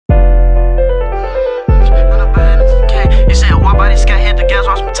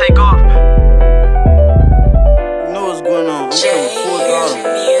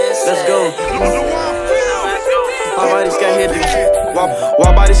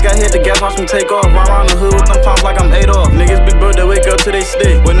Walk by this guy, hit the gas, watch me take off. Run around the hood with them pumps like I'm Adolf. Niggas big bird, they wake up till they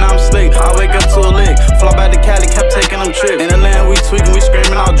stick. When I'm slick, I wake up to a lick. Fly back to Cali, kept taking them trips. In the land, we tweaking, we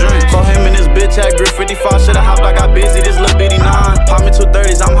screaming out drinks. Call him and his bitch at grip 55. Should've hopped, I got busy, this little bitty 9. Pop me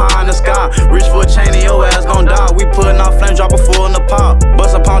 230s, I'm high in the sky. Reach for a chain and your ass gon' die. We putting out flames, drop a full in the pop.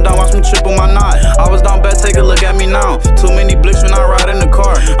 Bust a pound down, watch me triple my knot. I was down bad, take a look at me now. Too many blicks when I ride in the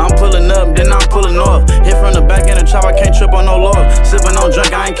car. I'm pulling up, then I'm pulling off. Hit from the back in the chop, I can't trip on no loft. Sipping on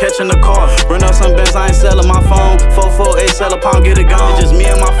drink, I ain't catching the car. Run up some bands, I ain't selling my phone. 448, sell a pound, get it gone. It's just me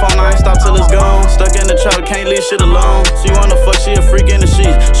and my phone, I ain't stop till it's gone. Stuck in the trap, can't leave shit alone. She wanna fuck, she a freak in the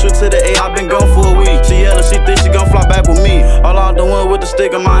sheets. Shoot to the A, I been gone for a week. She yellow, she think she gon' fly back with me. All out the one with the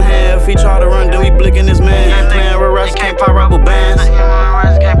stick in my hand. If he try to run, then we blicking this man. Ain't playing with rats, can't pop rubber bands.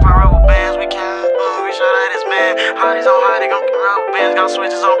 Can't pop rubber bands, we can't we shout at this man. Hotties on hottie, gon' get rubber bands. Got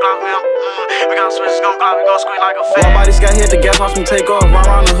switches on Glock, we got switches on Glock, we gon' squeak like a fan. Walk by this guy, hit the gas, watch me take off. Run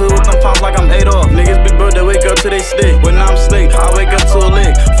around the hood with them pumps like I'm Adolf. Niggas big bird, they wake up till they stick. When I'm slick, I wake up to a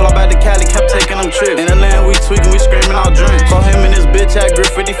lick. Fly back to Cali, kept taking them trips. In the land, we tweaking, we screaming out drinks. Call him and his bitch at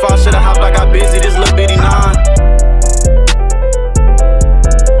grip 55. Should've hopped, I got busy, this little bitty 9.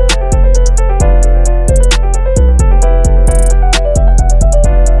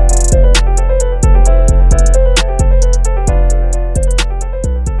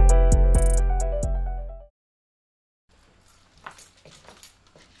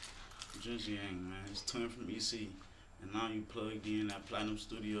 Just Yang, man. It's Twinn4rmEC, and now you plugged in at Platinum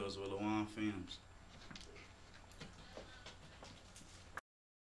Studios with Lawaun Films.